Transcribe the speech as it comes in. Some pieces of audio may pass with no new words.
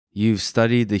You've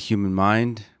studied the human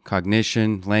mind,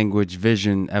 cognition, language,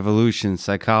 vision, evolution,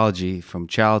 psychology, from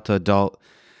child to adult,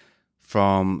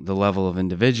 from the level of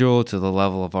individual to the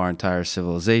level of our entire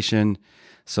civilization.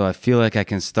 So I feel like I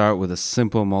can start with a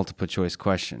simple multiple choice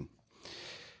question.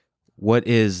 What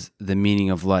is the meaning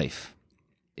of life?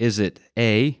 Is it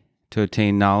A, to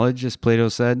attain knowledge, as Plato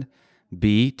said,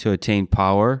 B, to attain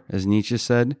power, as Nietzsche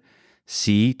said,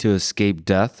 C, to escape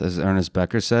death, as Ernest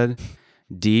Becker said,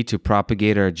 D, to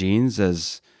propagate our genes,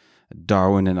 as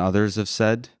Darwin and others have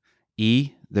said,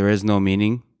 E, there is no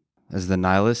meaning, as the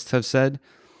nihilists have said,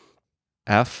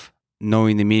 F,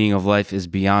 knowing the meaning of life is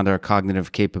beyond our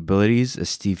cognitive capabilities, as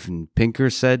Steven Pinker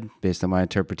said, based on my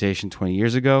interpretation 20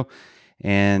 years ago,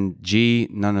 and G,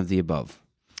 none of the above.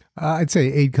 I'd say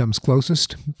A comes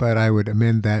closest, but I would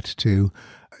amend that to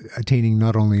attaining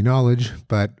not only knowledge,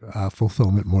 but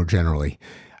fulfillment more generally.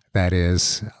 That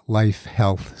is life,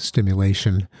 health,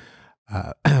 stimulation,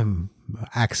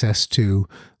 access to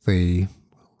the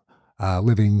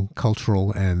living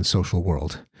cultural and social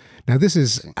world. Now, this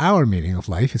is our meaning of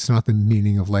life. It's not the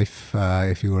meaning of life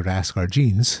if you were to ask our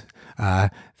genes.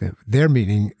 Their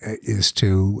meaning is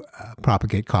to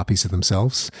propagate copies of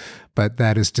themselves, but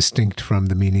that is distinct from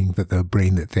the meaning that the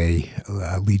brain that they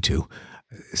lead to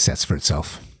sets for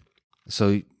itself.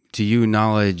 So to you,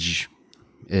 knowledge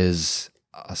is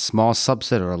a small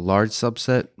subset or a large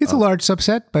subset? It's a large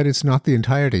subset, but it's not the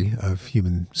entirety of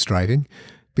human striving,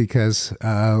 because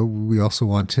we also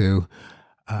want to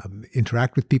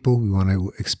interact with people. We want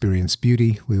to experience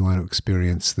beauty. We want to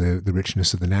experience the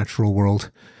richness of the natural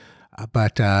world.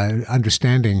 But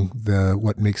understanding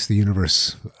what makes the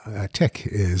universe tick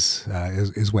is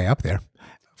way up there.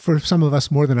 For some of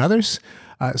us more than others.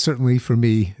 Certainly for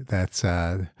me, that's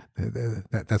one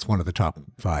of the top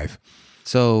 5.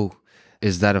 So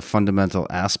is that a fundamental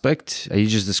aspect? Are you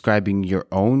just describing your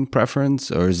own preference,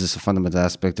 or is this a fundamental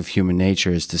aspect of human nature,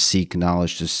 is to seek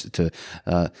knowledge?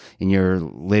 In your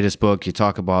latest book, you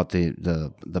talk about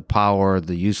the power,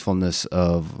 the usefulness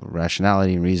of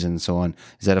rationality and reason and so on.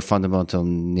 Is that a fundamental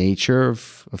nature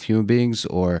of human beings,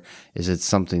 or is it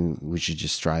something we should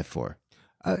just strive for?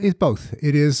 It's both.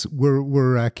 It is.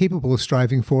 We're capable of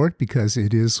striving for it because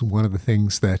it is one of the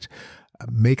things that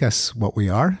make us what we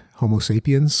are, Homo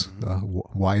sapiens,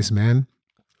 wise man.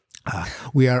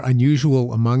 We are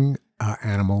unusual among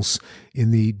animals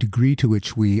in the degree to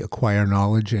which we acquire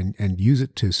knowledge and use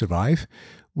it to survive.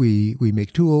 We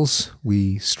make tools,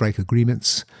 we strike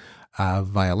agreements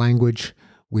via language,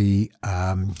 we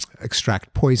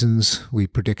extract poisons, we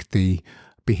predict the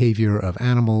behavior of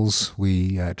animals,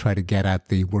 we try to get at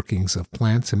the workings of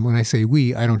plants. And when I say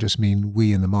we, I don't just mean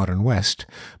we in the modern West,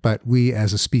 but we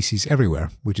as a species everywhere,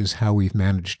 which is how we've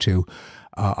managed to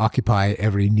occupy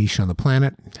every niche on the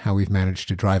planet, how we've managed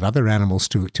to drive other animals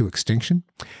to extinction,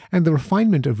 and the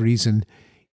refinement of reason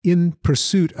in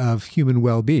pursuit of human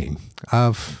well-being,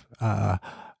 of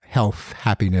health,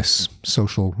 happiness,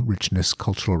 social richness,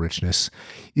 cultural richness,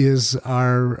 is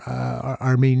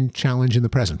our main challenge in the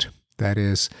present. That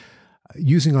is,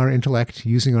 using our intellect,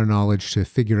 using our knowledge to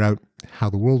figure out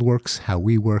how the world works, how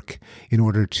we work, in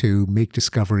order to make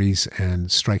discoveries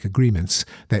and strike agreements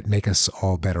that make us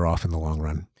all better off in the long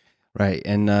run. Right.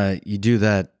 And you do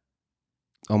that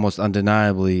almost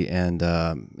undeniably and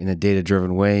in a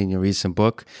data-driven way in your recent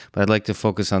book. But I'd like to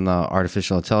focus on the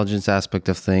artificial intelligence aspect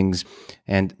of things,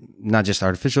 and not just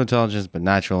artificial intelligence, but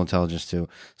natural intelligence too.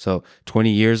 So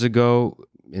 20 years ago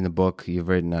in the book, you've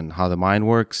written on how the mind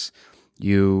works.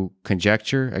 You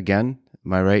conjecture, again,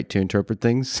 am I right to interpret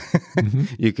things?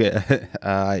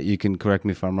 Mm-hmm. You can correct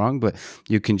me if I'm wrong, but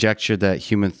you conjecture that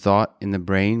human thought in the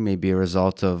brain may be a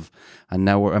result of a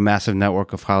massive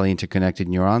network of highly interconnected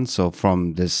neurons. So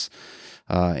from this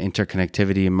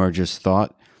interconnectivity emerges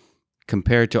thought.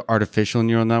 Compared to artificial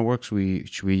neural networks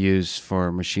which we use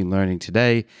for machine learning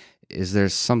today, is there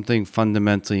something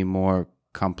fundamentally more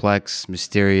complex,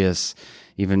 mysterious,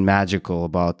 even magical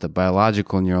about the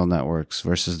biological neural networks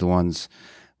versus the ones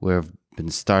we've been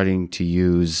starting to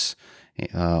use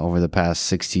over the past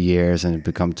 60 years and have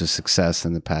become to success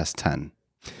in the past 10?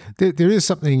 There is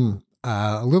something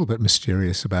a little bit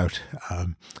mysterious about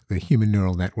the human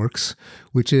neural networks,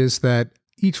 which is that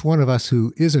each one of us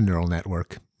who is a neural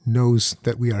network knows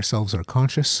that we ourselves are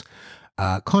conscious.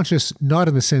 Conscious not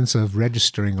in the sense of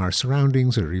registering our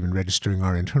surroundings or even registering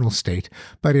our internal state,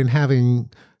 but in having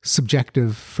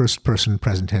subjective first-person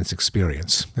present tense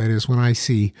experience. That is, when I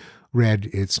see red,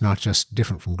 it's not just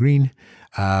different from green.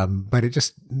 But it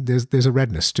just there's a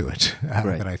redness to it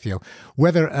Right. that I feel.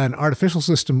 Whether an artificial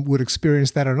system would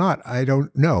experience that or not, I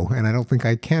don't know, and I don't think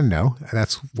I can know.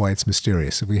 That's why it's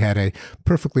mysterious. If we had a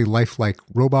perfectly lifelike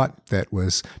robot that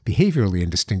was behaviorally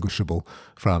indistinguishable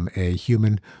from a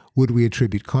human, would we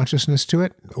attribute consciousness to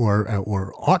it,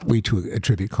 or ought we to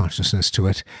attribute consciousness to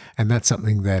it? And that's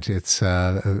something that it's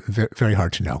very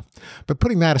hard to know. But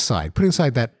putting aside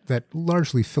that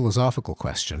largely philosophical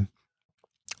question,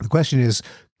 the question is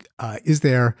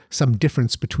there some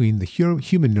difference between the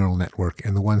human neural network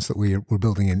and the ones that we're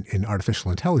building in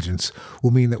artificial intelligence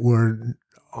will mean that we're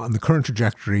on the current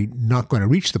trajectory not going to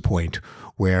reach the point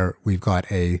where we've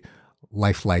got a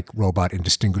lifelike robot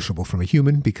indistinguishable from a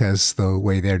human, because the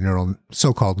way their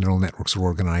so-called neural networks are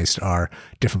organized are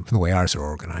different from the way ours are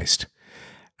organized.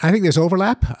 I think there's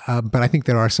overlap, but I think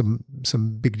there are some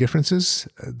big differences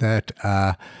that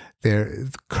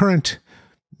the current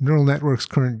neural networks,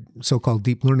 current so-called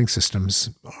deep learning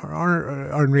systems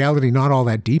are in reality not all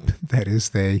that deep. That is,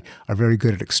 they are very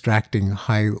good at extracting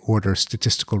high-order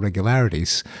statistical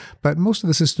regularities, but most of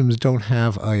the systems don't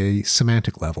have a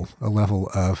semantic level, a level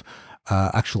of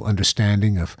actual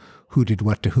understanding of who did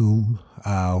what to whom,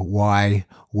 why,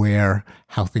 where,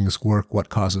 how things work, what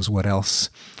causes what else.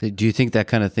 Do you think that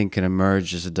kind of thing can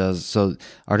emerge as it does? So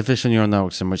artificial neural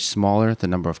networks are much smaller, the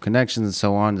number of connections and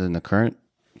so on, than the current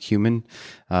human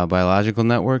biological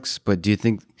networks. But do you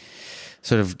think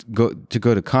sort of go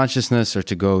to consciousness, or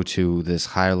to go to this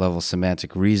higher level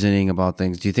semantic reasoning about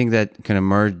things, do you think that can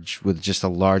emerge with just a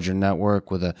larger network,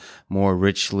 with a more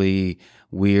richly,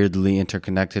 weirdly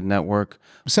interconnected network?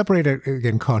 Separate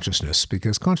again consciousness,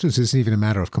 because consciousness isn't even a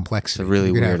matter of complexity. It's a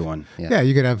really weird one. Yeah,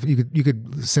 you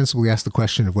could sensibly ask the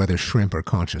question of whether shrimp are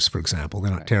conscious, for example.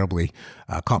 They're not terribly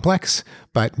complex,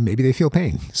 but maybe they feel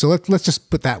pain. So let's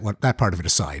just put that part of it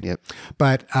aside. Yep.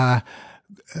 But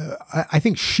I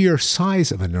think sheer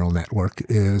size of a neural network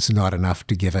is not enough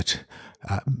to give it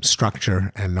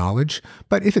structure and knowledge.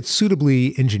 But if it's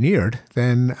suitably engineered,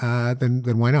 then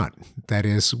why not? That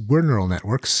is, we're neural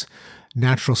networks.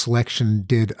 Natural selection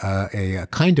did a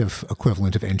kind of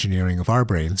equivalent of engineering of our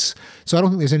brains. So I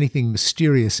don't think there's anything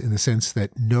mysterious in the sense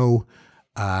that no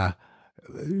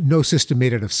system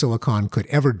made out of silicon could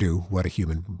ever do what a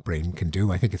human brain can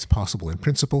do. I think it's possible in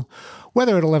principle.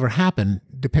 Whether it'll ever happen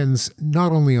depends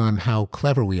not only on how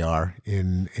clever we are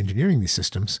in engineering these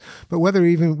systems, but whether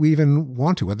we even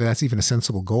want to, whether that's even a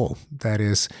sensible goal. That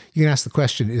is, you can ask the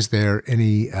question, is there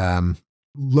any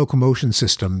locomotion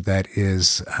system that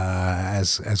is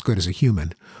as good as a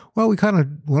human? Well, we kind of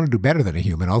want to do better than a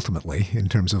human ultimately in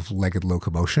terms of legged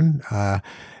locomotion.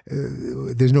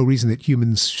 There's no reason that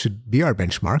humans should be our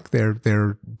benchmark.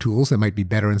 They're tools that might be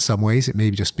better in some ways. It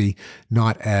may just be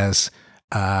not as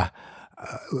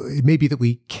it may be that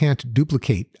we can't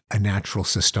duplicate a natural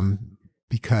system,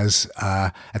 because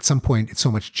at some point it's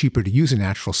so much cheaper to use a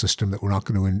natural system that we're not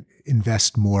going to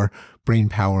invest more brain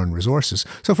power and resources.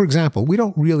 So, for example, we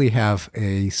don't really have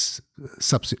an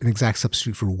exact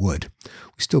substitute for wood.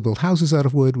 We still build houses out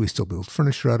of wood. We still build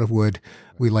furniture out of wood.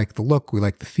 We like the look. We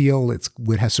like the feel.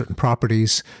 Wood has certain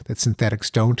properties that synthetics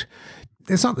don't.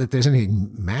 It's not that there's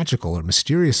anything magical or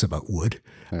mysterious about wood.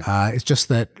 Right. It's just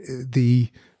that the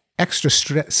extra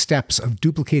steps of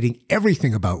duplicating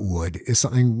everything about wood is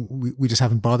something we just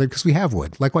haven't bothered, because we have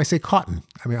wood. Like when I say cotton,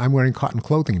 I mean, I'm wearing cotton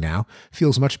clothing now.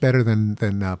 Feels much better than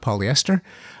polyester.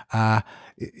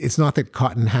 It's not that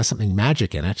cotton has something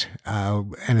magic in it,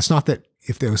 and it's not that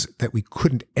that we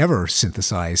couldn't ever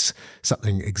synthesize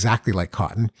something exactly like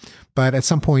cotton, but at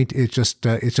some point it's just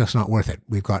not worth it.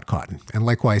 We've got cotton. And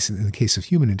likewise, in the case of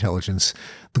human intelligence,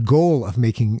 the goal of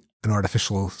making an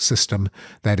artificial system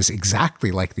that is exactly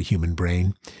like the human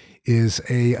brain is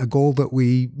a goal that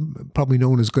we probably no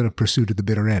one is going to pursue to the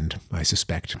bitter end, I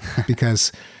suspect.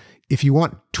 Because if you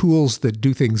want tools that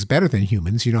do things better than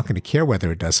humans, you're not going to care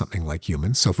whether it does something like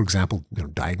humans. So, for example,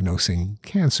 diagnosing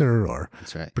cancer or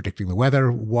predicting the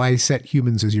weather, why set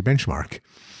humans as your benchmark?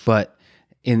 But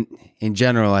in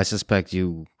general, I suspect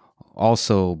you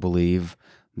also believe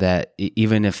that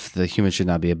even if the human should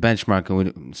not be a benchmark, and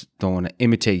we don't want to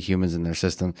imitate humans in their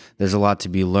system, there's a lot to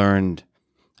be learned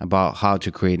about how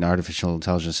to create an artificial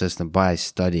intelligence system by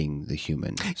studying the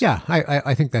human. Yeah,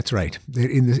 I think that's right.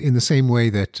 In the same way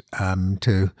that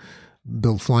to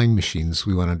build flying machines,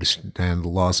 we want to understand the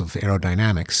laws of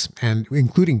aerodynamics, and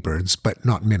including birds, but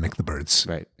not mimic the birds.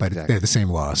 Right. But exactly. They're the same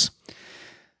laws.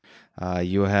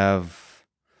 You have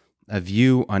a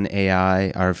view on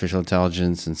AI, artificial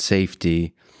intelligence, and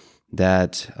safety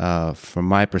that, from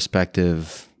my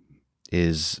perspective,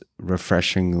 is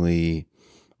refreshingly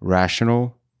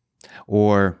rational,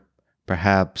 or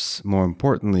perhaps more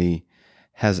importantly,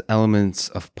 has elements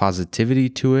of positivity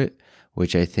to it,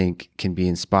 which I think can be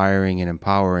inspiring and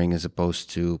empowering as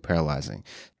opposed to paralyzing.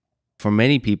 For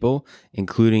many people,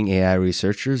 including AI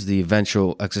researchers, the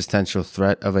eventual existential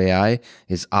threat of AI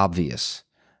is obvious.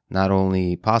 Not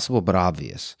only possible, but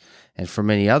obvious. And for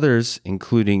many others,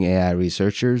 including AI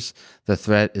researchers, the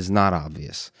threat is not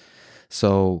obvious.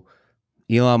 So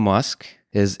Elon Musk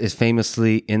is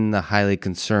famously in the highly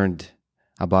concerned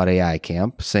about AI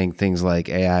camp, saying things like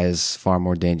AI is far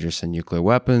more dangerous than nuclear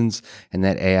weapons and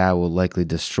that AI will likely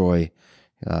destroy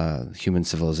human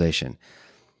civilization.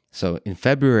 So in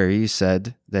February, he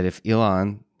said that if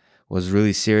Elon was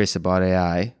really serious about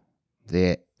AI,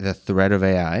 the threat of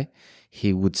AI,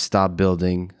 he would stop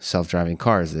building self-driving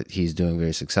cars that he's doing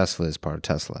very successfully as part of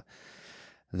Tesla.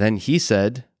 Then he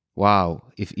said, wow,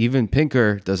 if even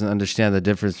Pinker doesn't understand the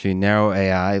difference between narrow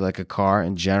AI, like a car,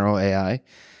 and general AI,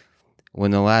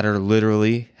 when the latter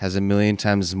literally has 1,000,000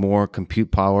 times more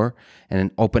compute power and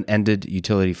an open-ended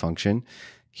utility function,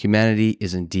 humanity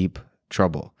is in deep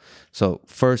trouble. So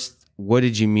first, what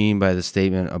did you mean by the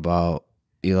statement about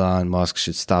Elon Musk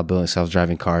should stop building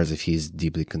self-driving cars if he's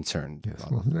deeply concerned? Yes,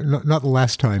 well, not the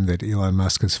last time that Elon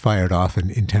Musk has fired off an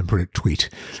intemperate tweet.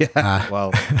 Yeah,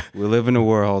 well, we live in a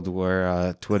world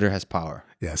where Twitter has power.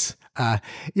 Yes.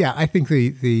 Yeah, I think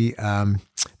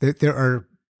there are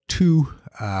two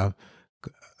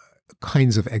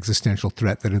kinds of existential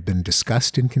threat that have been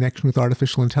discussed in connection with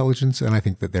artificial intelligence, and I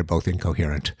think that they're both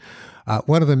incoherent.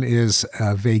 One of them is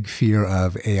a vague fear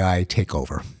of AI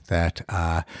takeover, that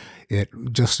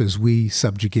just as we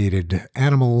subjugated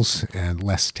animals and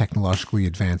less technologically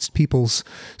advanced peoples,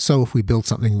 so if we build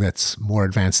something that's more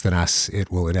advanced than us,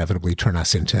 it will inevitably turn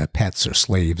us into pets or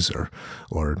slaves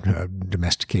or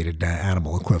domesticated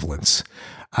animal equivalents.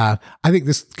 I think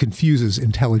this confuses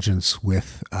intelligence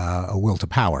with a will to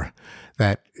power.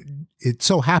 That it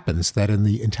so happens that in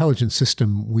the intelligence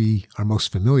system we are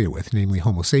most familiar with, namely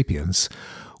Homo sapiens,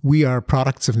 we are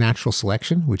products of natural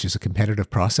selection, which is a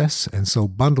competitive process, and so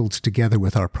bundled together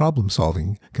with our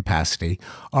problem-solving capacity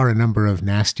are a number of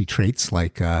nasty traits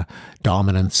like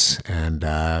dominance and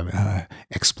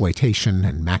exploitation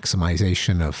and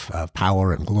maximization of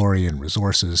power and glory and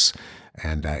resources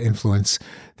and influence.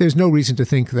 There's no reason to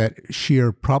think that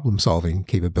sheer problem-solving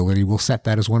capability will set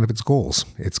that as one of its goals.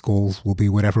 Its goals will be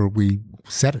whatever we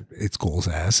set its goals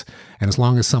as. And as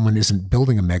long as someone isn't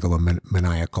building a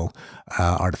megalomaniacal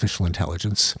artificial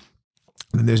intelligence,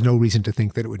 then there's no reason to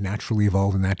think that it would naturally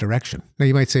evolve in that direction. Now,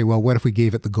 you might say, well, what if we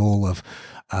gave it the goal of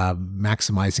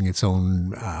maximizing its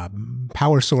own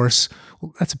power source?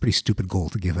 Well, that's a pretty stupid goal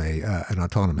to give an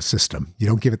autonomous system. You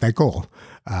don't give it that goal.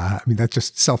 I mean, that's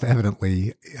just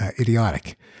self-evidently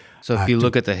idiotic. So if you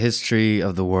look at the history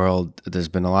of the world, there's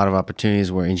been a lot of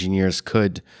opportunities where engineers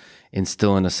could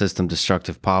instill in a system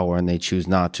destructive power, and they choose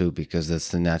not to because that's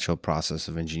the natural process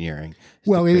of engineering.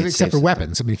 Well, except for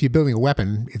weapons. I mean, if you're building a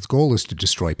weapon, its goal is to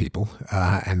destroy people.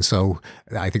 And so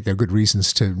I think there are good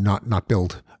reasons to not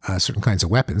build certain kinds of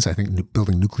weapons. I think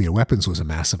building nuclear weapons was a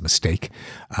massive mistake.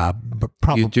 But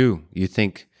probably You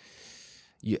think...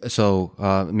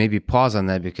 So maybe pause on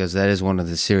that, because that is one of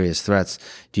the serious threats.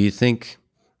 Do you think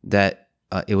that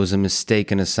it was a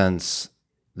mistake in a sense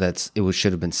that it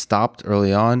should have been stopped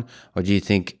early on, or do you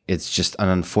think it's just an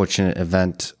unfortunate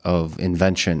event of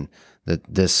invention that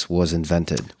this was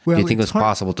invented? Well, do you think it was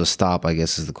possible to stop, I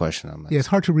guess is the question I'm asking. Yeah, it's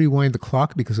hard to rewind the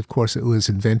clock because, of course, it was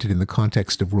invented in the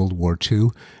context of World War II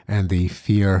and the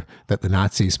fear that the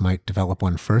Nazis might develop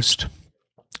one first.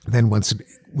 Then once it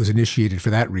was initiated for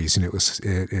that reason, it was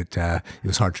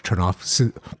hard to turn off,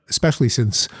 especially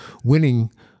since winning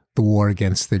the war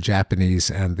against the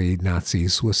Japanese and the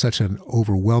Nazis was such an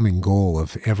overwhelming goal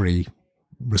of every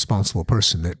responsible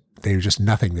person that they were just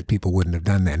nothing that people wouldn't have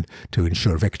done then to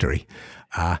ensure victory.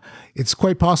 It's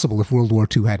quite possible if World War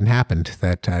II hadn't happened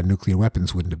that nuclear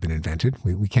weapons wouldn't have been invented.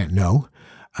 We can't know.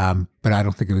 But I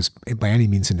don't think it was by any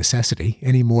means a necessity,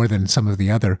 any more than some of the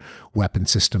other weapon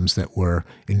systems that were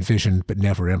envisioned but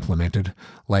never implemented,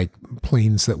 like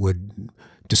planes that would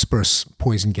disperse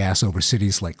poison gas over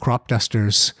cities like crop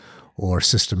dusters, or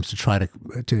systems to try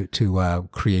to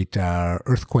create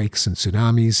earthquakes and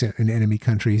tsunamis in enemy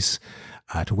countries,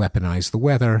 to weaponize the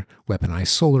weather, weaponize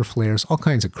solar flares, all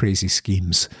kinds of crazy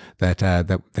schemes that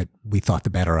we thought the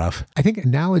better of. I think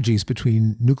analogies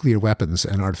between nuclear weapons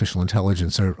and artificial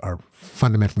intelligence are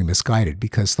fundamentally misguided,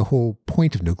 because the whole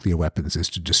point of nuclear weapons is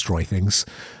to destroy things.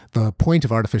 The point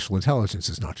of artificial intelligence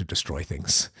is not to destroy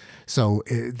things. So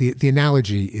the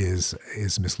analogy is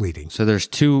misleading. So there's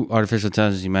two artificial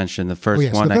intelligence you mentioned. The first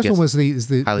yes, one, the first I guess, one was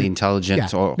the highly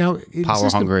intelligent or power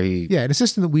hungry. Yeah, in a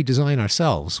system that we design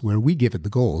ourselves, where we give it the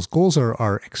goals. Goals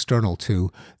are external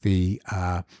to the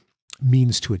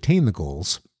means to attain the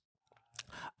goals.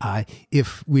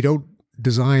 If we don't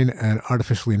design an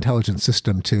artificially intelligent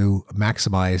system to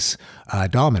maximize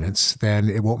dominance, then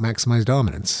it won't maximize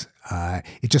dominance.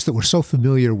 It's just that we're so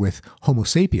familiar with Homo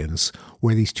sapiens,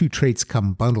 where these two traits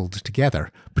come bundled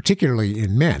together, particularly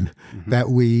in men, that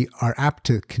we are apt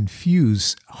to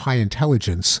confuse high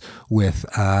intelligence with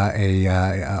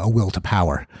a will to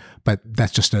power. But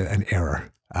that's just an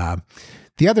error.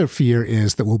 The other fear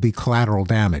is that will be collateral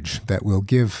damage, that will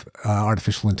give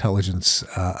artificial intelligence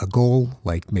a goal,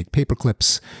 like make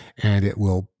paperclips, and it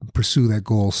will pursue that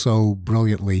goal so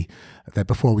brilliantly that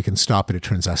before we can stop it, it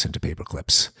turns us into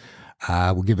paperclips.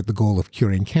 We'll give it the goal of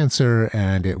curing cancer,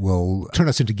 and it will turn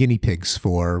us into guinea pigs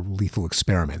for lethal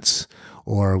experiments.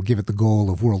 Or we'll give it the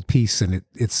goal of world peace, and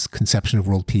its conception of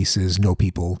world peace is no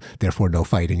people, therefore no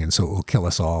fighting, and so it will kill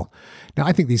us all. Now,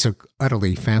 I think these are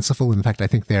utterly fanciful. In fact, I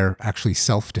think they're actually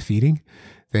self-defeating.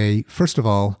 They, first of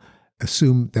all,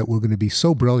 assume that we're going to be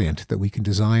so brilliant that we can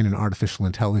design an artificial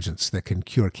intelligence that can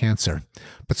cure cancer,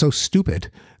 but so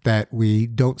stupid that we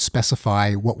don't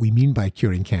specify what we mean by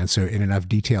curing cancer in enough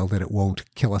detail that it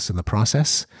won't kill us in the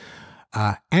process.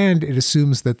 And it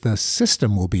assumes that the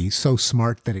system will be so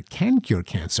smart that it can cure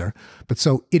cancer, but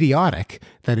so idiotic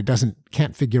that it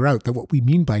can't figure out that what we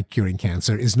mean by curing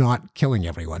cancer is not killing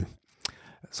everyone.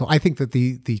 So I think that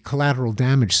the collateral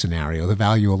damage scenario, the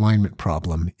value alignment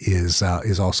problem, is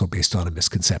also based on a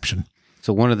misconception.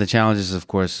 So one of the challenges, of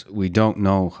course, we don't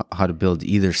know how to build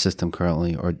either system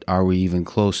currently, or are we even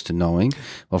close to knowing?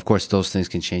 Well, of course, those things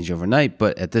can change overnight,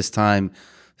 but at this time,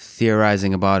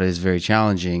 theorizing about it is very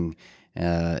challenging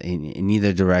in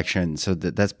either direction. So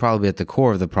that's probably at the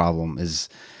core of the problem, is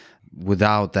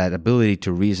without that ability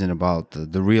to reason about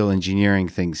the real engineering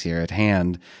things here at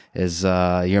hand, is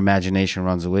your imagination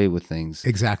runs away with things.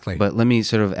 Exactly. But let me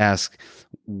sort of ask,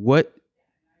 what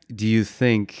do you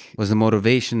think was the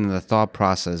motivation and the thought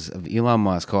process of Elon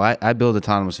Musk? Oh, I build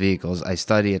autonomous vehicles. I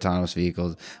study autonomous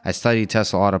vehicles. I study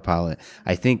Tesla Autopilot.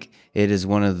 I think it is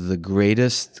one of the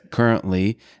greatest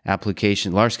currently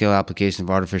large-scale applications of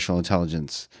artificial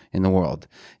intelligence in the world.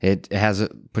 It has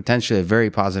potentially a very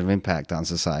positive impact on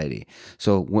society.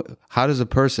 So how does a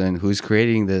person who's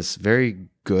creating this very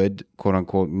good,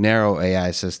 quote-unquote, narrow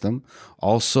AI system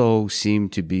also seem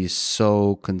to be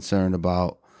so concerned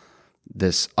about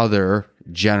this other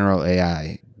general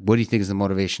AI? What do you think is the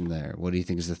motivation there? What do you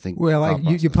think is the thing? Well,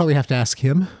 you probably have to ask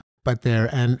him. But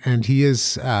and he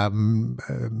is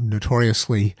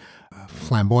notoriously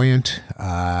flamboyant,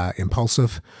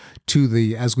 impulsive,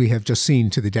 as we have just seen,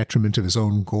 to the detriment of his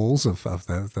own goals of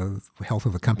the health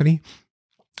of the company.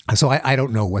 So I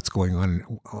don't know what's going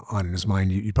on in his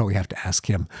mind. You probably have to ask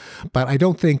him. But I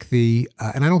don't think the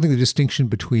distinction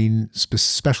between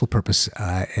special purpose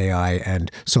AI and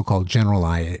so-called general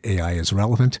AI is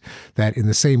relevant. That in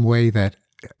the same way that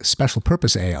special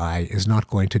purpose AI is not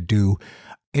going to do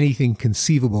anything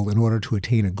conceivable in order to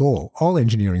attain a goal, all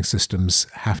engineering systems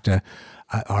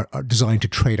are designed to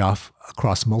trade off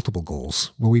across multiple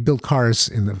goals. When we built cars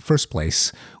in the first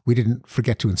place, we didn't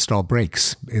forget to install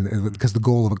brakes because the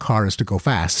goal of a car is to go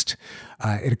fast.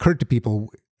 It occurred to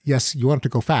people, yes, you want it to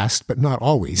go fast, but not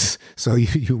always. So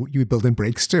you build in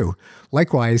brakes too.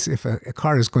 Likewise, if a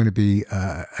car is going to be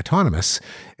autonomous,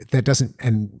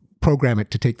 and program it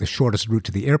to take the shortest route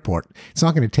to the airport, it's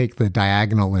not going to take the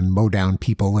diagonal and mow down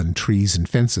people and trees and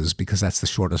fences because that's the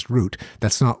shortest route.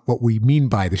 That's not what we mean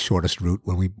by the shortest route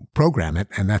when we program it,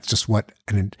 and that's just what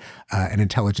an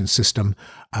intelligent system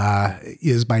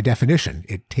is by definition.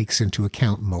 It takes into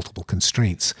account multiple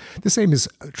constraints. The same is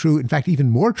true, in fact,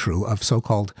 even more true of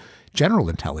so-called general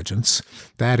intelligence.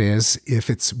 That is, if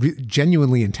it's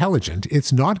genuinely intelligent,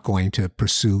 it's not going to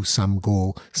pursue some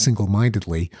goal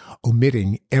single-mindedly,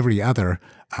 omitting every other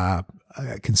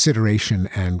consideration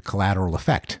and collateral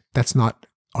effect. That's not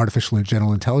artificial and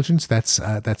general intelligence. That's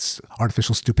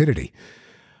artificial stupidity.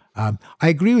 I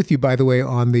agree with you, by the way,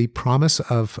 on the promise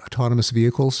of autonomous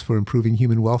vehicles for improving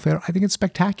human welfare. I think it's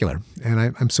spectacular.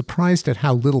 And I'm surprised at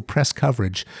how little press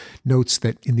coverage notes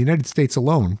that in the United States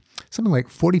alone, something like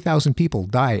 40,000 people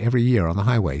die every year on the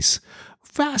highways,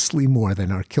 vastly more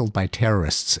than are killed by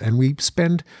terrorists. And we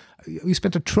spent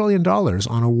 $1 trillion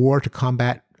on a war to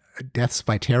combat deaths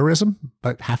by terrorism,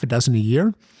 about half a dozen a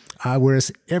year.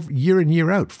 Whereas every year in,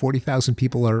 year out, 40,000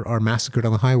 people are massacred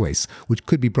on the highways, which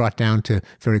could be brought down to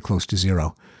very close to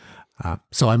zero.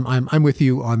 So I'm with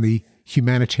you on the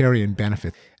humanitarian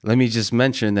benefit. Let me just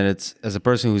mention that it's, as a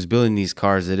person who's building these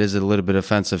cars, it is a little bit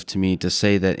offensive to me to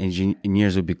say that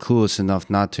engineers would be clueless enough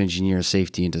not to engineer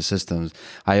safety into systems.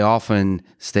 I often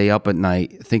stay up at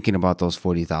night thinking about those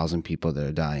 40,000 people that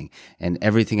are dying, and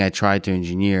everything I try to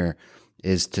engineer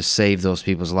is to save those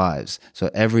people's lives. So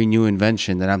every new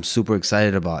invention that I'm super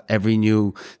excited about, every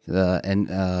new in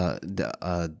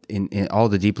all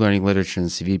the deep learning literature and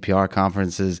CVPR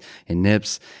conferences and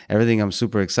NIPS, everything I'm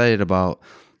super excited about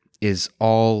is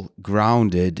all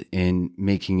grounded in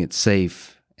making it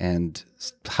safe and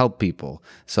help people.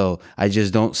 So I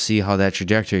just don't see how that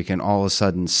trajectory can all of a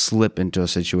sudden slip into a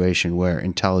situation where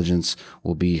intelligence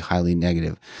will be highly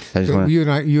negative. You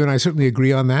and I certainly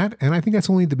agree on that, and I think that's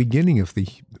only the beginning of the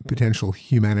potential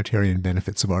humanitarian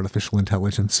benefits of artificial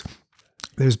intelligence.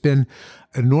 There's been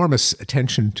enormous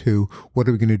attention to what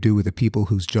are we going to do with the people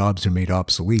whose jobs are made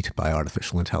obsolete by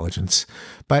artificial intelligence,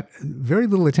 but very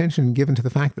little attention given to the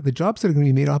fact that the jobs that are going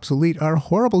to be made obsolete are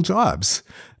horrible jobs.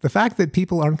 The fact that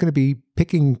people aren't going to be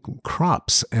picking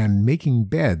crops and making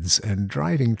beds and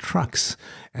driving trucks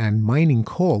and mining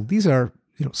coal, these are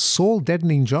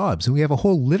soul-deadening jobs. And we have a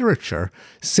whole literature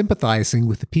sympathizing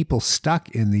with the people stuck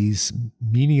in these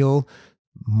menial,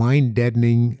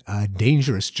 mind-deadening,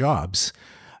 dangerous jobs.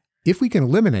 If we can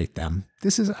eliminate them,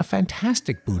 this is a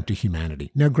fantastic boon to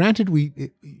humanity. Now, granted,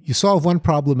 you solve one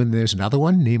problem and there's another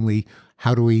one, namely,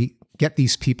 how do we get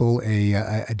these people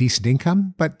a decent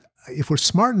income? But if we're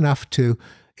smart enough to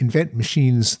invent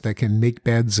machines that can make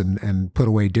beds and put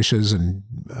away dishes and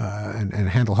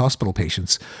handle hospital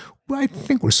patients, well, I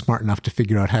think we're smart enough to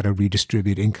figure out how to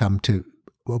redistribute income to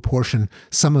apportion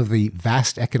some of the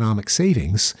vast economic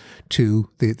savings to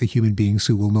the human beings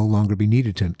who will no longer be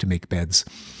needed to make beds.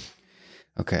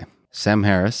 Okay. Sam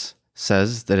Harris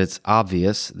says that it's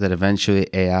obvious that eventually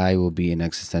AI will be an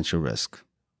existential risk.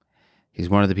 He's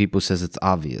one of the people who says it's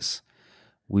obvious.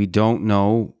 We don't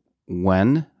know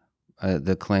when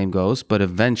the claim goes, but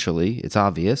eventually it's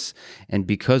obvious. And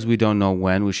because we don't know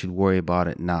when, we should worry about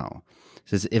it now.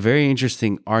 So it's a very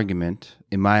interesting argument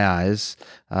in my eyes.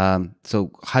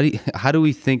 So how do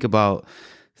we think about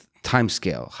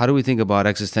timescale? How do we think about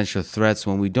existential threats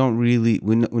when we don't really,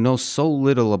 we know so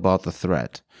little about the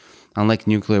threat, unlike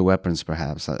nuclear weapons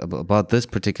perhaps, about this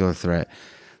particular threat,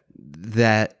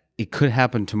 that it could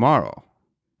happen tomorrow,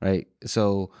 right?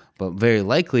 So, but very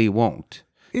likely it won't.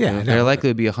 Yeah, very likely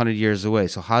it'll be 100 years away.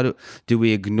 So how do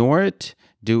we ignore it?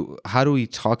 How do we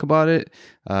talk about it?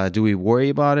 Do we worry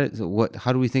about it?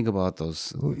 How do we think about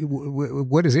those?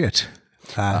 What is it?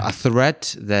 A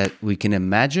threat that we can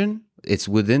imagine. It's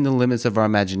within the limits of our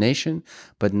imagination,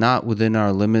 but not within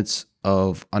our limits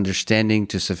of understanding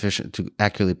to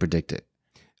accurately predict it.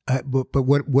 But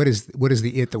what is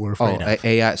the it that we're afraid of?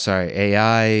 AI. Sorry,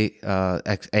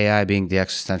 AI being the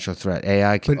existential threat.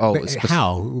 AI. But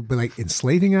how? But like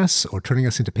enslaving us or turning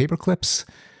us into paper clips?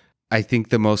 I think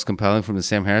the most compelling from the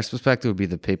Sam Harris perspective would be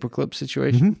the paperclip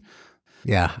situation. Mm-hmm.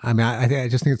 Yeah, I mean, I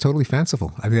just think it's totally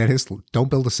fanciful. I mean, that is, don't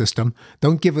build a system.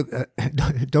 Don't give it.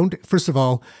 Don't. First of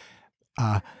all,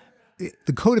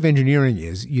 the code of engineering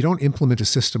is you don't implement a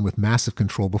system with massive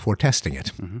control before testing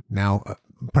it. Mm-hmm. Now,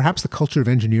 perhaps the culture of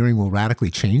engineering will radically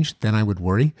change. Then I would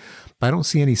worry, but I don't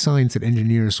see any signs that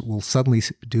engineers will suddenly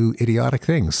do idiotic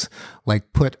things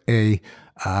like put an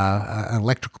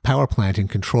electric power plant in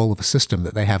control of a system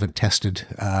that they haven't tested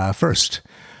first.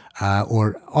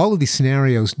 Or all of these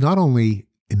scenarios not only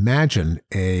imagine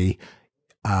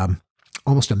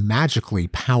almost a magically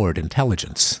powered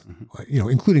intelligence,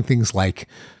 including things like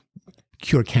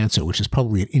cure cancer, which is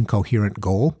probably an incoherent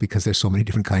goal because there's so many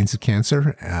different kinds of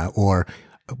cancer, or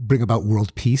bring about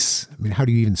world peace. I mean, how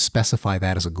do you even specify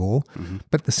that as a goal? Mm-hmm.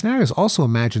 But the scenarios also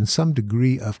imagine some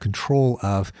degree of control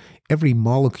of every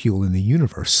molecule in the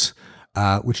universe,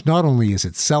 which not only is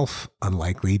itself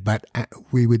unlikely, but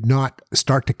we would not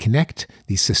start to connect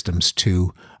these systems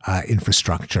to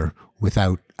infrastructure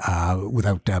without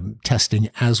testing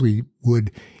as we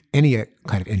would any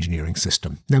kind of engineering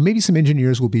system. Now, maybe some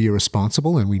engineers will be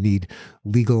irresponsible, and we need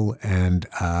legal and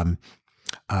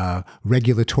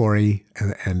regulatory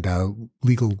and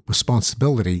legal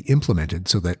responsibility implemented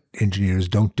so that engineers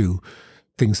don't do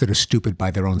things that are stupid by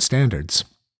their own standards.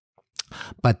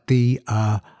 But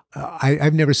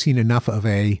I've never seen enough of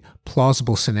a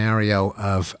plausible scenario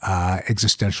of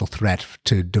existential threat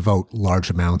to devote large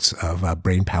amounts of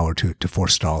brain power to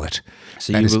forestall it.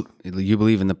 So you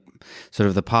believe in the sort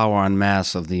of the power en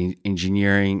masse of the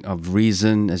engineering of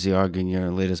reason, as you argue in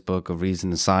your latest book, of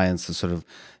reason and science, to sort of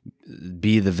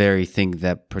be the very thing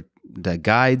that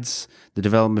guides the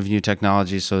development of new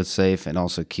technology, so it's safe and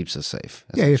also keeps us safe.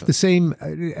 Yeah, if the same,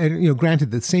 and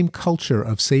granted, the same culture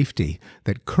of safety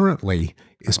that currently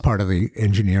is part of the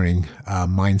engineering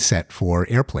mindset for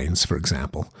airplanes, for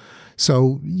example.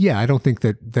 So yeah, I don't think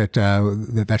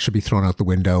that should be thrown out the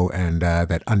window, and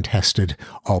that untested,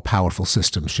 all-powerful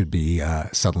systems should be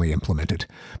suddenly implemented.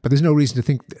 But there's no reason to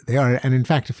think they are. And in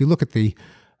fact, if you look at the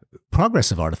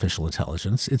progress of artificial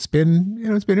intelligence, it's been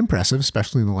impressive,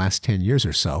 especially in the last 10 years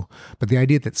or so. But the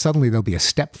idea that suddenly there'll be a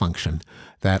step function,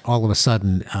 that all of a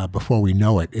sudden, before we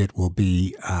know it, it will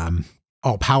be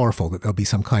all powerful, that there'll be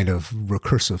some kind of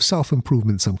recursive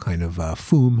self-improvement, some kind of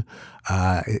FOOM,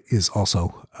 is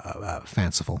also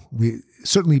fanciful. We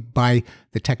certainly, by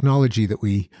the technology that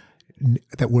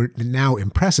now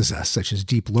impresses us, such as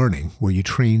deep learning, where you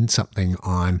train something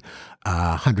on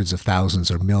hundreds of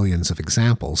thousands or millions of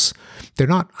examples. They're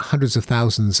not hundreds of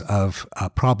thousands of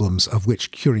problems of which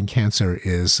curing cancer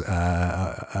is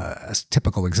a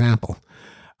typical example.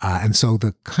 And so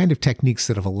the kind of techniques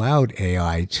that have allowed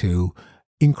AI to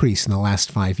increase in the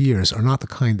last 5 years are not the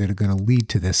kind that are going to lead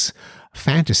to this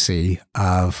fantasy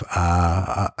of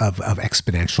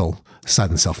exponential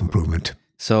sudden self-improvement.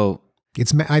 So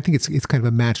I think it's kind of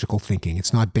a magical thinking.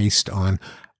 It's not based on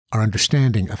our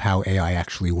understanding of how AI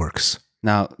actually works.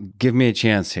 Now, give me a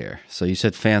chance here. So you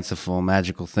said fanciful,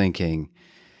 magical thinking.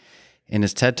 In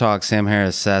his TED Talk, Sam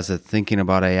Harris says that thinking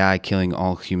about AI killing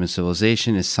all human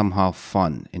civilization is somehow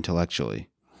fun intellectually.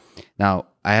 Now,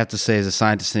 I have to say, as a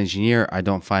scientist and engineer, I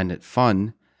don't find it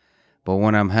fun. But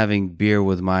when I'm having beer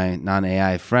with my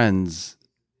non-AI friends,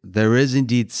 there is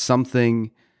indeed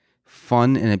something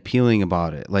fun and appealing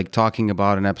about it. Like talking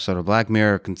about an episode of Black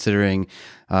Mirror, considering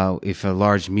if a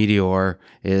large meteor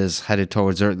is headed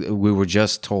towards Earth. We were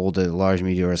just told that a large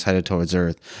meteor is headed towards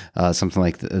Earth, something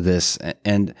like this.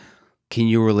 And can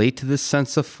you relate to this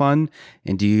sense of fun?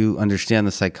 And do you understand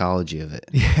the psychology of it?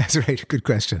 Yeah, that's right. Good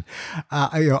question.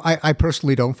 I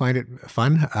personally don't find it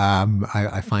fun.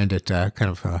 I find it kind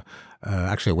of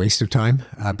actually a waste of time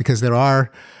because there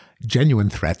are genuine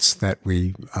threats that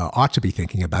we ought to be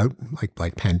thinking about,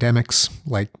 like pandemics,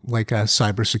 like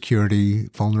cybersecurity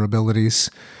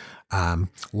vulnerabilities,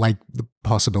 like the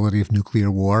possibility of nuclear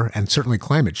war, and certainly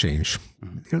climate change.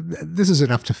 This is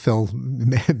enough to fill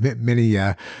many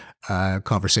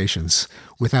conversations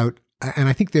without. And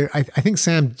I think I think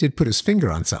Sam did put his finger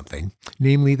on something,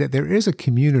 namely that there is a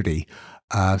community,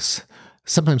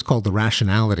 sometimes called the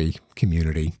rationality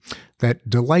community, that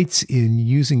delights in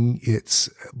using its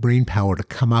brain power to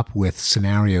come up with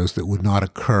scenarios that would not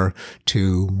occur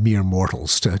to mere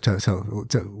mortals,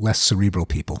 to less cerebral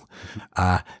people.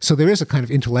 So there is a kind of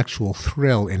intellectual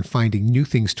thrill in finding new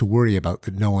things to worry about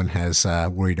that no one has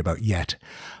worried about yet.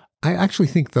 I actually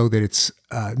think, though, that it's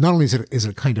not only is it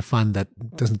a kind of fun that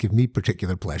doesn't give me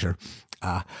particular pleasure,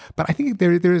 but I think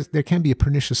there can be a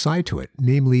pernicious side to it,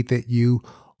 namely that you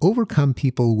overcome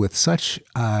people with such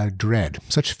dread,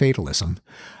 such fatalism,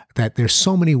 that there's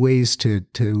so many ways to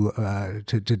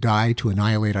die, to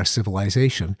annihilate our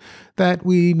civilization, that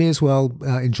we may as well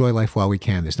enjoy life while we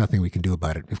can. There's nothing we can do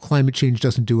about it. If climate change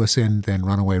doesn't do us in, then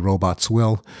runaway robots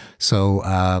will. So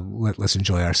let's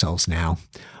enjoy ourselves now.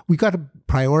 We got to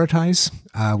prioritize.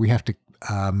 We have to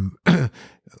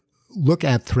look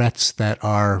at threats that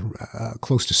are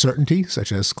close to certainty,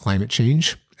 such as climate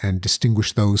change, and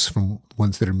distinguish those from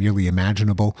ones that are merely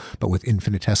imaginable, but with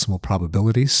infinitesimal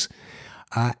probabilities.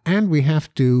 And we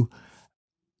have to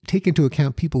take into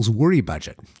account people's worry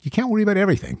budget. You can't worry about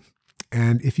everything.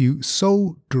 And if you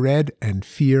sow dread and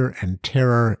fear and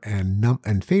terror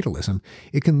and fatalism,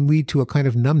 it can lead to a kind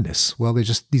of numbness. Well,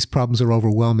 these problems are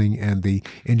overwhelming and the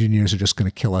engineers are just going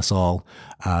to kill us all.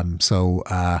 So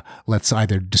let's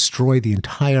either destroy the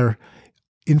entire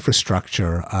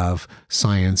infrastructure of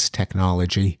science,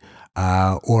 technology,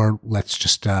 or let's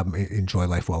just enjoy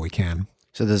life while we can.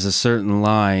 So there's a certain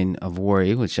line of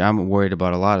worry, which I'm worried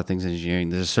about a lot of things in engineering.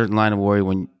 There's a certain line of worry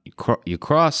when you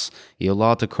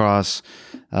allow it to cross,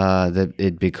 that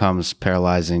it becomes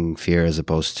paralyzing fear as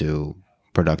opposed to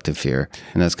productive fear.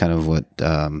 And that's kind of what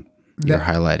you're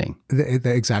highlighting.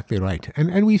 Exactly right.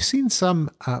 And we've seen some,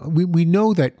 we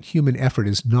know that human effort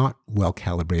is not well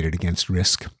calibrated against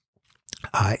risk,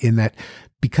 in that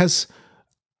because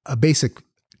a basic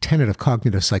tenet of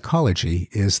cognitive psychology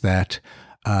is that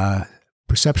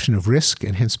perception of risk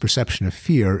and hence perception of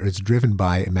fear is driven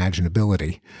by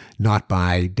imaginability, not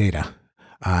by data.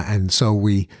 And so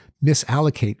we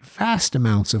misallocate vast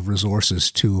amounts of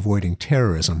resources to avoiding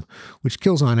terrorism, which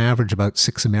kills on average about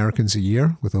 6 Americans a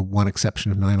year, with a one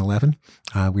exception of 9/11.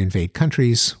 We invade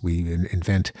countries, we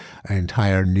invent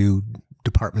entire new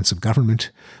departments of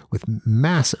government with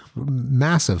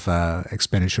massive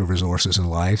expenditure of resources and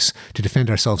lives to defend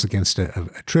ourselves against a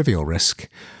trivial risk.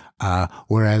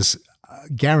 Whereas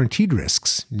guaranteed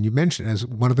risks, and you mentioned, as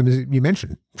one of them is, you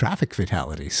mentioned traffic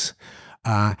fatalities,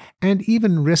 and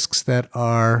even risks that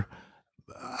are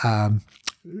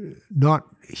not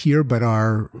here but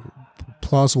are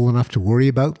plausible enough to worry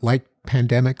about, like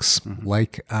pandemics,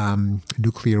 like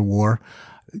nuclear war,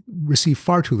 receive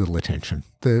far too little attention.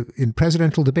 In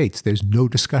presidential debates, there's no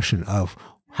discussion of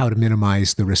how to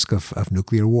minimize the risk of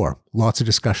nuclear war. Lots of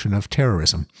discussion of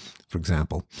terrorism, for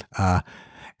example.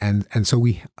 And so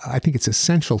I think it's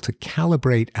essential to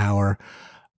calibrate our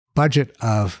budget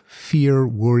of fear,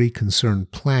 worry, concern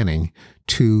planning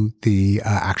to the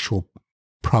actual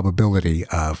probability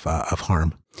of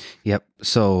harm. Yep.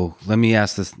 So let me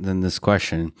ask this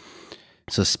question.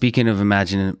 So speaking of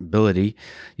imaginability,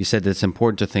 you said that it's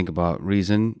important to think about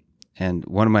reason. And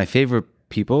one of my favorite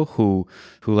people who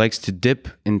likes to dip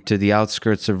into the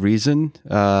outskirts of reason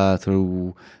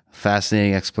through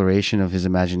fascinating exploration of his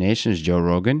imagination is Joe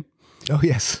Rogan. Oh,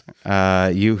 yes.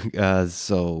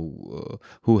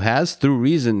 Who has, through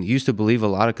reason, used to believe a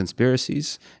lot of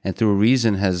conspiracies, and through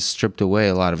reason has stripped away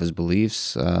a lot of his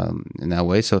beliefs in that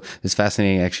way. So it's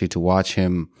fascinating actually to watch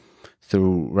him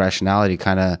through rationality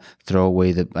kind of throw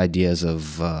away the ideas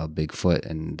of Bigfoot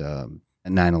and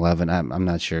 9/11. I'm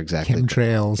not sure exactly.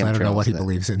 Chemtrails. I don't know what he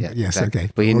believes in. Yeah, yes, exactly.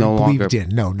 okay. But he no longer believed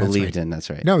in. No, that's believed right. in. That's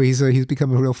right. No, he's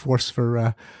become a real force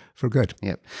for good.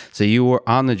 Yep. So you were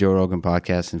on the Joe Rogan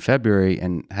podcast in February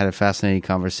and had a fascinating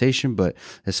conversation, but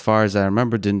as far as I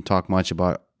remember, didn't talk much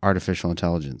about artificial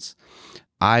intelligence.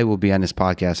 I will be on this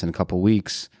podcast in a couple of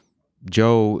weeks.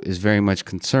 Joe is very much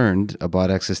concerned about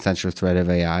existential threat of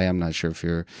AI. I'm not sure if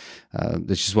you're.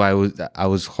 This is why I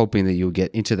was hoping that you would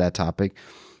get into that topic.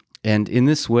 And in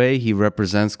this way, he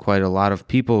represents quite a lot of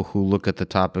people who look at the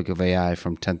topic of AI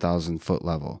from 10,000 foot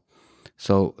level.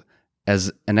 So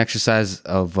as an exercise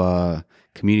of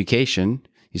communication,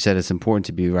 you said it's important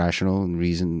to be rational and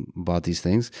reason about these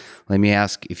things. Let me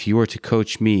ask, if you were to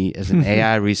coach me as an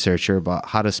AI researcher about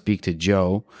how to speak to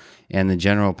Joe and the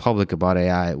general public about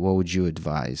AI, what would you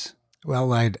advise? Well,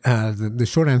 the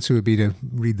short answer would be to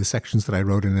read the sections that I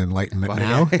wrote in Enlightenment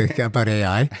Now about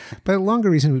AI. But a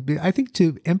longer reason would be, I think,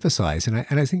 to emphasize, and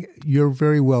I think you're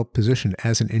very well positioned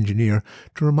as an engineer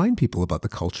to remind people about the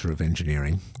culture of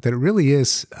engineering, that it really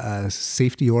is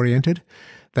safety-oriented,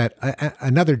 that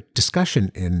another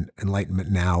discussion in Enlightenment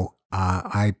Now,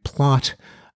 I plot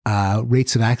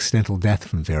rates of accidental death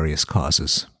from various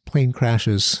causes. Plane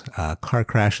crashes, car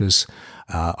crashes,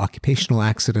 occupational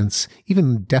accidents,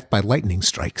 even death by lightning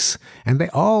strikes. And they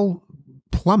all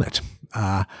plummet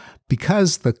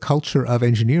because the culture of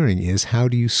engineering is, how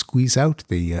do you squeeze out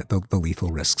the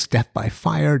lethal risks? Death by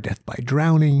fire, death by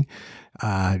drowning,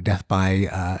 death by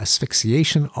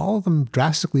asphyxiation, all of them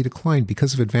drastically declined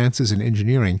because of advances in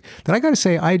engineering that I got to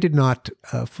say I did not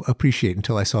appreciate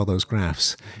until I saw those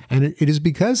graphs. And it is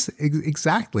because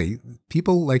exactly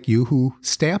people like you who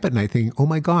stay up at night thinking, "Oh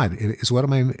my God, is what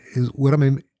I'm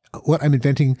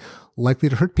inventing likely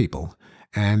to hurt people?"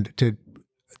 And to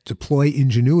deploy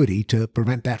ingenuity to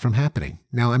prevent that from happening.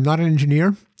 Now, I'm not an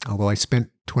engineer, although I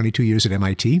spent 22 years at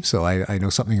MIT, so I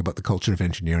know something about the culture of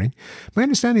engineering. My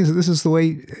understanding is that this is the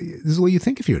way you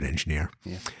think if you're an engineer.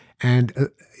 Yeah. And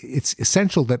it's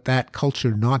essential that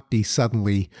culture not be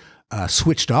suddenly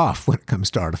switched off when it comes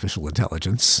to artificial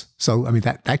intelligence. So, I mean,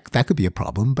 that could be a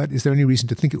problem, but is there any reason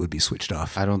to think it would be switched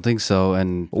off? I don't think so.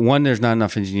 And one, there's not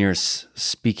enough engineers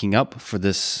speaking up for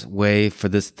this way, for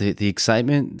the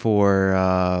excitement,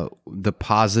 for the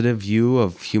positive view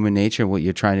of human nature. What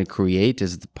you're trying to create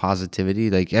is the positivity.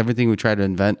 Like everything we try to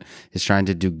invent is trying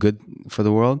to do good for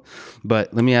the world.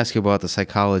 But let me ask you about the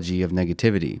psychology of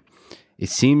negativity. It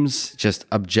seems, just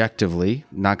objectively,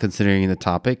 not considering the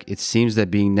topic, it seems that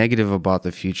being negative about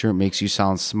the future makes you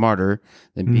sound smarter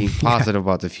than being positive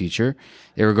about the future,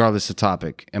 regardless of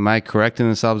topic. Am I correct in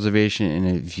this observation?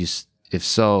 And if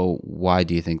so, why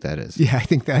do you think that is? Yeah, I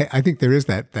think there is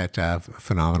that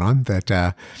phenomenon that,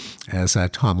 as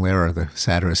Tom Lehrer, the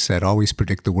satirist, said, "Always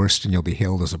predict the worst, and you'll be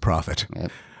hailed as a prophet."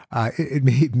 Yep.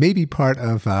 It may be part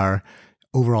of our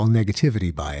overall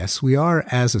negativity bias. We are,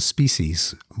 as a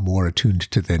species, more attuned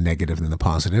to the negative than the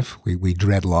positive. We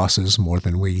dread losses more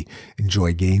than we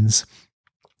enjoy gains.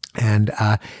 And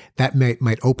that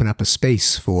might open up a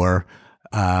space for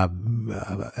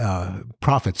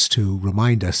prophets to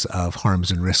remind us of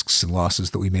harms and risks and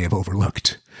losses that we may have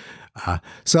overlooked.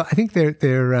 So I think there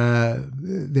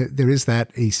is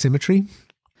that asymmetry.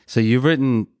 So you've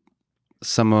written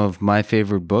some of my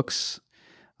favorite books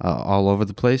all over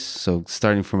the place. So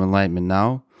starting from Enlightenment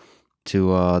Now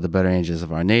to The Better Angels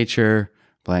of Our Nature,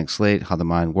 Blank Slate, How the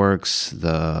Mind Works,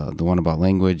 the one about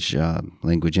language,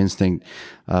 Language Instinct.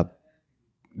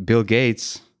 Bill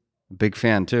Gates, big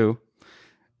fan too,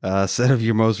 said of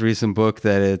your most recent book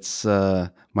that it's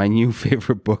my new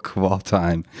favorite book of all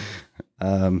time.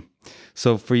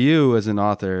 So for you as an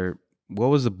author, what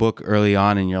was a book early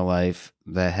on in your life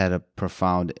that had a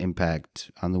profound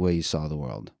impact on the way you saw the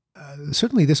world?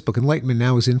 Certainly this book, Enlightenment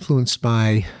Now, is influenced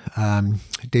by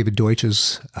David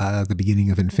Deutsch's The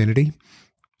Beginning of Infinity.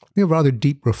 A rather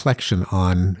deep reflection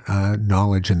on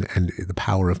knowledge and the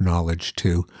power of knowledge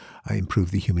to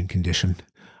improve the human condition.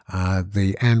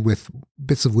 And with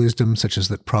bits of wisdom such as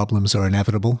that problems are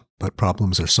inevitable, but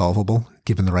problems are solvable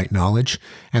given the right knowledge,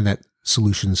 and that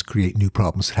solutions create new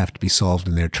problems that have to be solved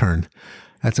in their turn.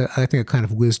 That's, I think, a kind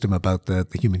of wisdom about the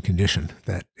human condition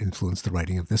that influenced the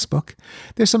writing of this book.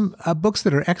 There's some books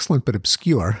that are excellent but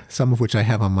obscure, some of which I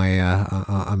have on my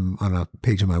on a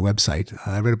page on my website.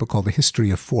 I read a book called The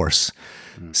History of Force,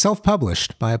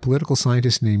 self-published by a political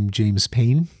scientist named James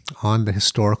Paine on the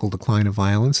historical decline of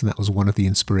violence, and that was one of the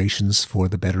inspirations for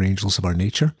The Better Angels of Our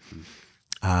Nature.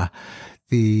 What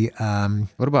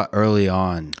about early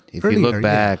on? If you look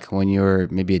back when you were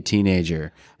maybe a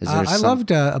teenager, is there I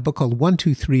loved a book called 1,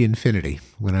 2, 3 Infinity.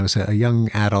 When I was a young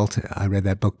adult, I read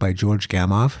that book by George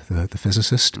Gamow, the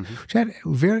physicist, which had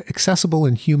very accessible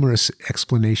and humorous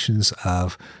explanations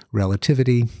of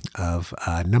relativity, of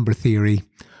number theory,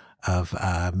 of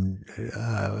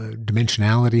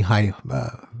dimensionality,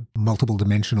 multiple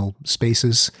dimensional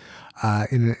spaces,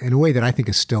 in a way that I think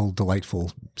is still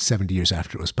delightful 70 years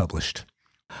after it was published.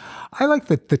 I like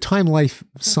the Time Life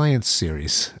Science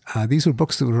series. These were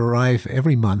books that would arrive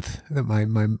every month that my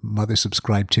mother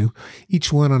subscribed to,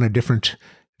 each one on a different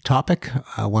topic.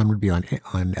 One would be on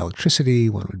electricity,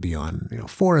 one would be on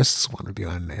forests, one would be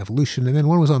on evolution, and then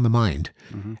one was on the mind.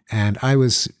 And I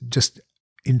was just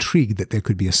intrigued that there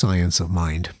could be a science of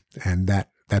mind, and that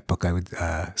book I would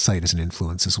cite as an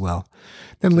influence as well.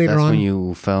 Then later on, when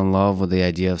you fell in love with the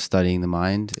idea of studying the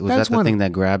mind. Was that the thing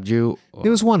that grabbed you? It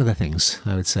was one of the things,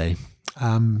 I would say.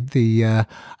 I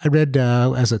read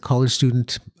as a college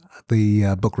student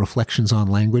the book Reflections on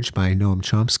Language by Noam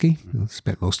Chomsky, who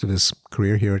spent most of his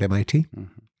career here at MIT.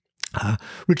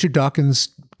 Richard Dawkins'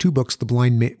 two books, The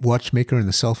Blind Watchmaker and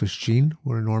The Selfish Gene,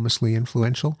 were enormously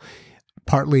influential,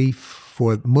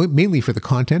 mainly for the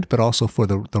content, but also for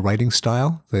the writing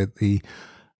style, the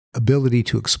ability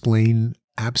to explain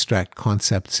abstract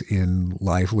concepts in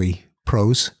lively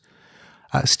prose.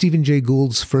 Stephen Jay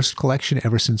Gould's first collection,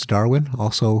 Ever Since Darwin,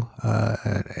 also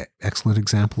an excellent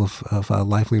example of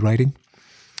lively writing.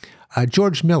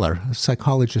 George Miller, a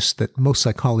psychologist that most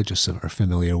psychologists are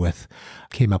familiar with,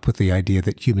 came up with the idea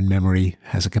that human memory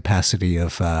has a capacity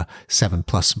of 7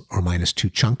 plus or minus 2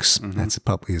 chunks. That's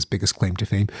probably his biggest claim to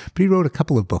fame. But he wrote a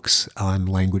couple of books on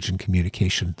language and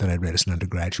communication that I read as an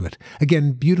undergraduate.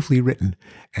 Again, beautifully written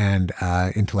and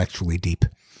intellectually deep.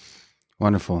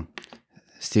 Wonderful.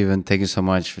 Stephen, thank you so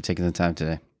much for taking the time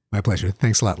today. My pleasure.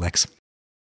 Thanks a lot, Lex.